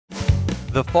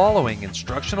The following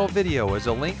instructional video is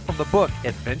a link from the book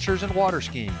Adventures in Water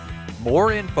Skiing.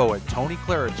 More info at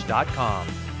TonyClarice.com.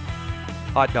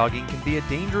 Hot dogging can be a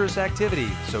dangerous activity,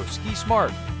 so ski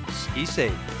smart, ski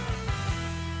safe.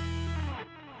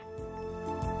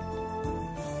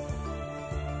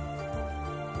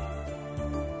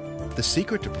 The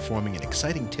secret to performing an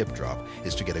exciting tip drop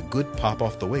is to get a good pop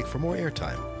off the wake for more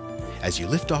airtime. As you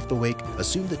lift off the wake,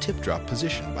 assume the tip drop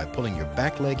position by pulling your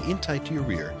back leg in tight to your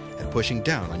rear and pushing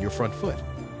down on your front foot.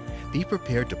 Be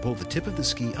prepared to pull the tip of the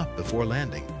ski up before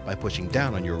landing by pushing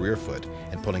down on your rear foot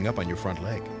and pulling up on your front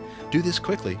leg. Do this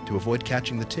quickly to avoid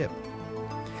catching the tip.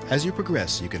 As you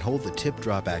progress, you can hold the tip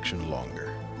drop action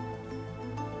longer.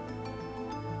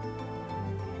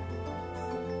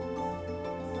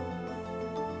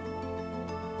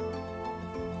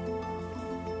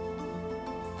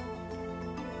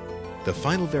 The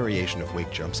final variation of wake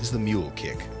jumps is the mule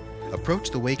kick. Approach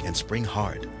the wake and spring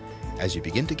hard. As you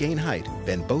begin to gain height,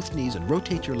 bend both knees and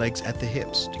rotate your legs at the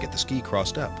hips to get the ski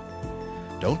crossed up.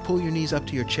 Don't pull your knees up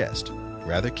to your chest.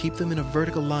 Rather, keep them in a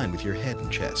vertical line with your head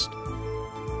and chest.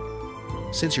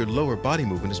 Since your lower body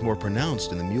movement is more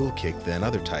pronounced in the mule kick than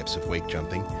other types of wake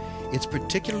jumping, it's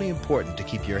particularly important to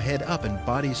keep your head up and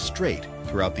body straight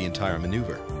throughout the entire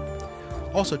maneuver.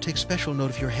 Also, take special note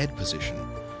of your head position.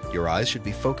 Your eyes should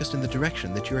be focused in the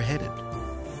direction that you're headed.